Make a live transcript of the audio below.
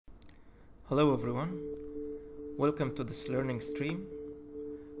Hello everyone, welcome to this learning stream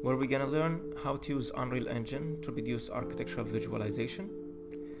where we're gonna learn how to use Unreal Engine to produce architectural visualization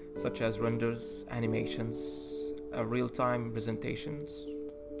such as renders, animations, real-time presentations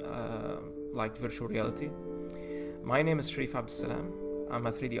like virtual reality. My name is Sharif Abdussalam. I'm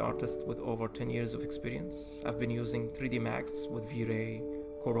a 3D artist with over 10 years of experience. I've been using 3D Max with V-Ray,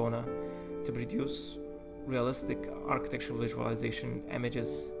 Corona to produce realistic architectural visualization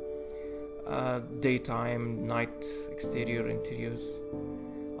images, daytime, night, exterior, interiors,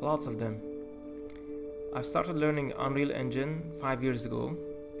 lots of them. I started learning Unreal Engine 5 years ago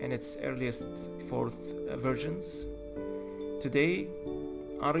in its earliest fourth versions. Today,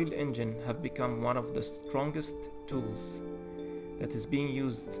 Unreal Engine have become one of the strongest tools that is being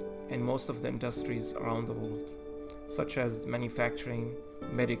used in most of the industries around the world, such as manufacturing,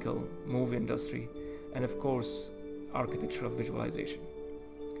 medical, movie industry, and of course, architectural visualization.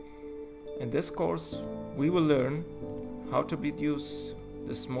 In this course, we will learn how to produce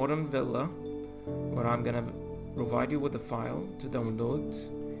this modern villa where I'm gonna provide you with a file to download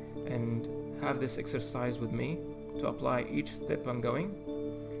and have this exercise with me to apply each step I'm going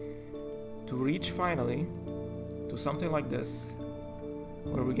to reach finally to something like this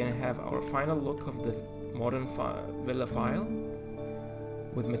where we're gonna have our final look of the modern villa file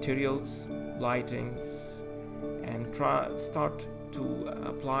with materials, lightings, and start to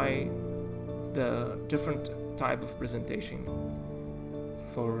apply the different type of presentation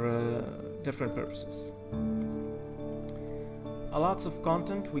for different purposes. A lots of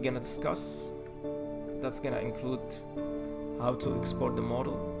content we're gonna discuss. That's gonna include how to export the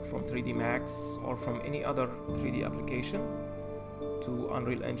model from 3D Max or from any other 3D application to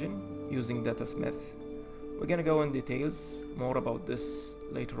Unreal Engine using DataSmith. We're gonna go in details more about this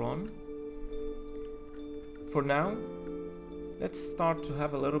later on. For now, let's start to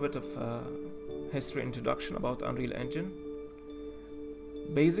have a little bit of history introduction about Unreal Engine.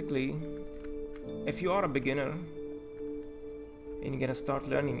 Basically, if you are a beginner and you're gonna start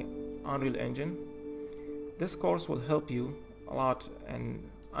learning Unreal Engine, this course will help you a lot in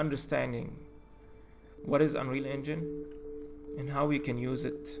understanding what is Unreal Engine and how you can use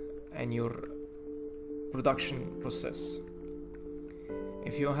it in your production process.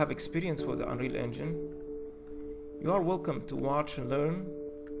 If you have experience with the Unreal Engine, you are welcome to watch and learn,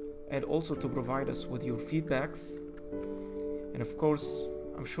 and also to provide us with your feedbacks. And of course,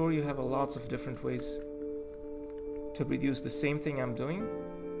 I'm sure you have lots of different ways to produce the same thing I'm doing,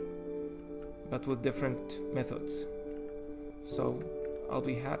 but with different methods. So I'll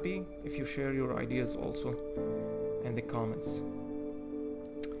be happy if you share your ideas also in the comments.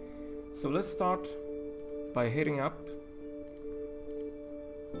 So let's start by heading up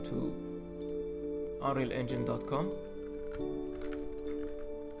to unrealengine.com.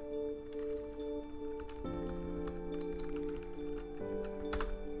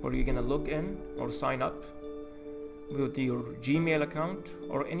 where you're gonna log in or sign up with your Gmail account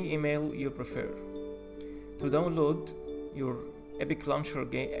or any email you prefer to download your Epic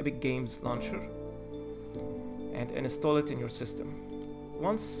Games launcher and install it in your system.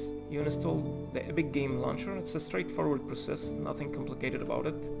 Once you install the Epic Game Launcher, it's a straightforward process, nothing complicated about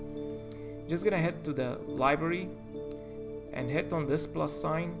it. You're just gonna head to the library and hit on this plus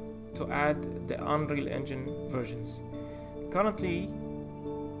sign to add the Unreal Engine versions. Currently,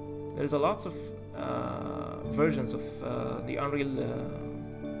 there's a lots of versions of the Unreal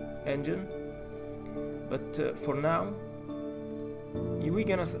Engine, but for now, we're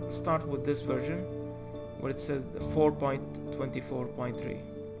gonna start with this version where it says 4.24.3.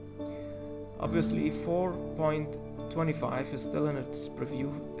 Obviously, 4.25 is still in its preview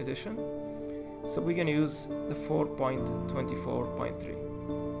edition, so we're gonna use the 4.24.3.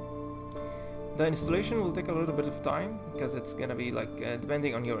 The installation will take a little bit of time because it's gonna be like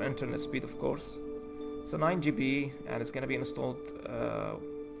depending on your internet speed, of course. It's a 9 GB and it's gonna be installed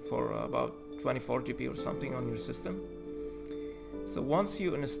for about 24 GB or something on your system. So once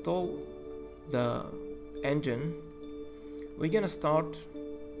you install the engine, we're gonna start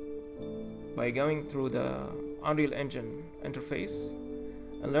by going through the Unreal Engine interface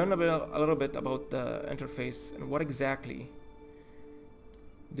and learn a little bit about the interface and what exactly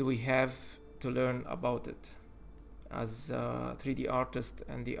do we have to learn about it as a 3D artist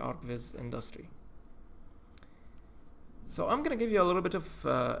and the Arch-viz industry. So I'm gonna give you a little bit of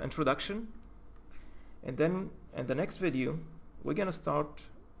introduction, and then in the next video we're gonna start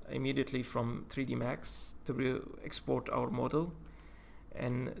immediately from 3D Max to export our model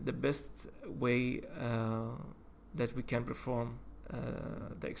and the best way that we can perform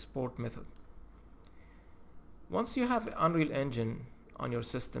the export method. Once you have Unreal Engine on your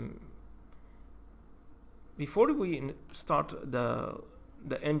system, Before we start the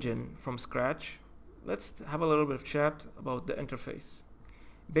engine from scratch, let's have a little bit of chat about the interface.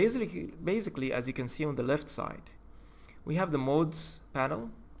 Basically, as you can see on the left side, we have the modes panel,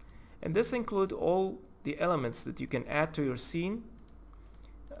 and this includes all the elements that you can add to your scene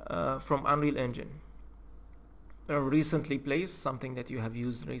from Unreal Engine. Recently placed, something that you have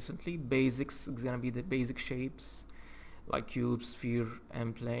used recently. Basics is gonna be the basic shapes like cubes, sphere,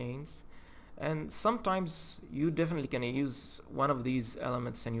 and planes. And sometimes you definitely can use one of these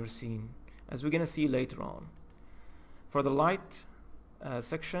elements in your scene, as we're gonna see later on. For the light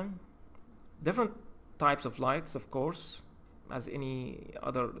section, different types of lights, of course, as any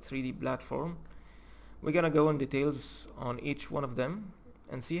other 3D platform. We're gonna go in details on each one of them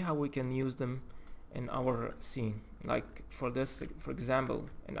and see how we can use them in our scene. Like for this, for example,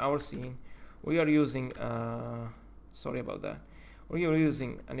 in our scene, we are using sorry about that. We are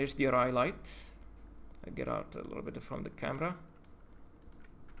using an HDRI light. I get out a little bit from the camera.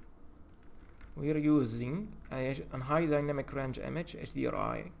 We are using a high dynamic range image,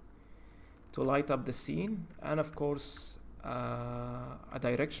 HDRI, to light up the scene, and of course a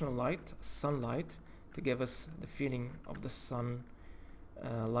directional light, sunlight, to give us the feeling of the sun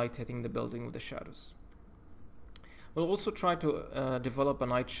light hitting the building with the shadows. We'll also try to develop a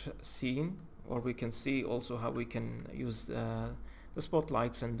night scene, where we can see also how we can use the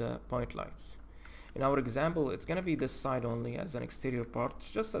spotlights and the point lights. In our example, it's going to be this side only as an exterior part,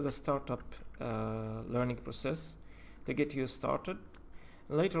 just as a startup learning process to get you started.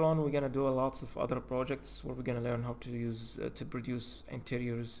 Later on, we're going to do lots of other projects where we're going to learn how to use to produce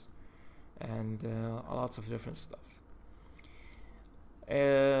interiors and lots of different stuff.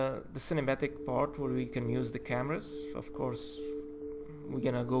 The cinematic part, where we can use the cameras. Of course, we're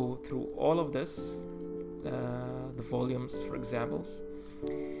gonna go through all of this, the volumes, for examples.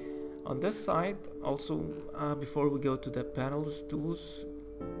 On this side, also, before we go to the panels, tools,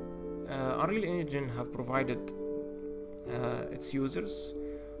 Unreal Engine have provided its users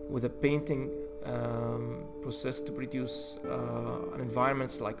with a painting process to produce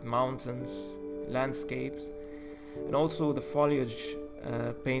environments like mountains, landscapes, and also the foliage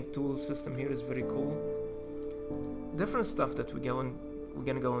paint tool system here is very cool. Different stuff that we're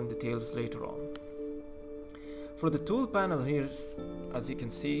gonna go in details later on. For the tool panel here, as you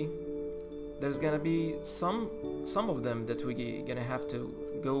can see, there's gonna be some of them that we're gonna have to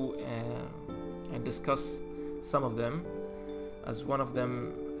go and discuss some of them, as one of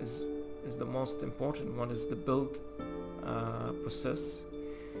them is the most important one, is the build process.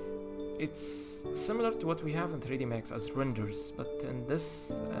 It's similar to what we have in 3D Max as renders, but in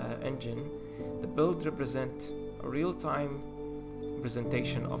this engine, the build represent a real-time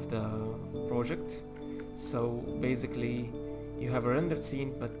presentation of the project. So basically, you have a rendered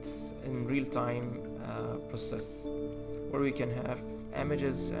scene, but in real-time process, where we can have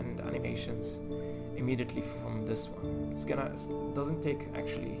images and animations immediately from this one. It doesn't take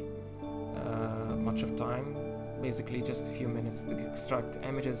actually much of time. Basically just a few minutes to extract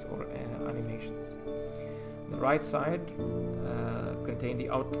images or animations. The right side contains the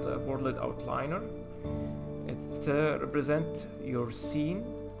world outliner. It represents your scene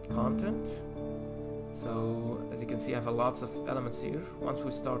content. So as you can see, I have lots of elements here. Once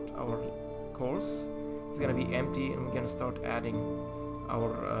we start our course, it's going to be empty, and we're going to start adding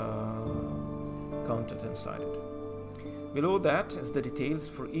our content inside it. Below that is the details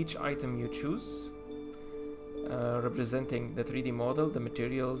for each item you choose, representing the 3D model, the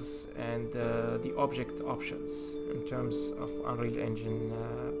materials, and the object options in terms of Unreal Engine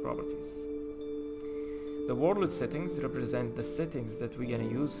properties. The world settings represent the settings that we're going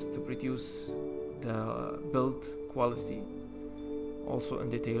to use to produce the build quality, also in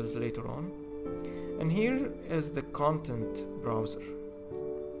details later on. And here is the content browser.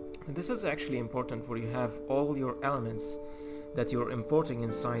 And this is actually important, where you have all your elements that you're importing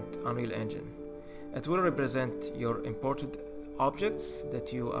inside Unreal Engine. It will represent your imported objects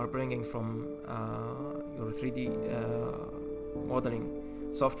that you are bringing from your 3D modeling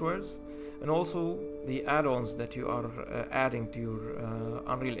softwares, and also the add-ons that you are adding to your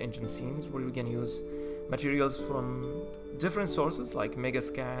Unreal Engine scenes, where you can use materials from different sources like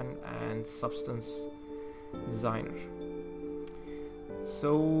Megascan and Substance Designer.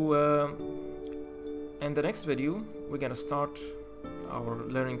 So in the next video, we're gonna start our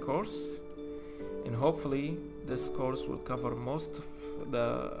learning course, and hopefully this course will cover most of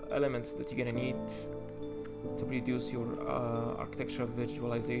the elements that you're gonna need to produce your architectural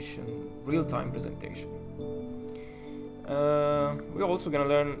visualization real-time presentation. We're also gonna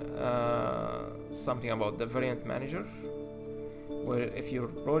learn something about the variant manager, where if your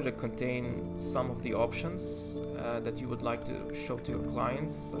project contains some of the options that you would like to show to your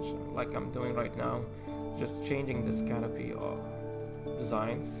clients, such like I'm doing right now, just changing this canopy of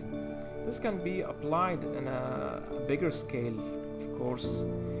designs. This can be applied in a bigger scale, of course,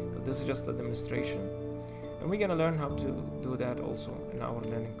 but this is just a demonstration. And we're gonna learn how to do that also in our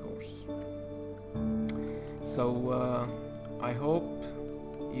learning course. So I hope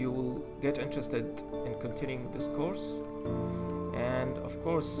you will get interested in continuing this course. And of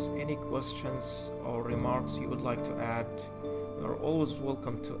course, any questions or remarks you would like to add, you are always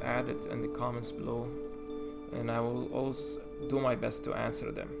welcome to add it in the comments below, and I will always do my best to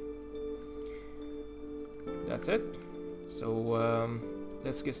answer them. That's it. So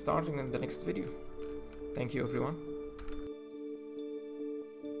let's get started in the next video. Thank you everyone.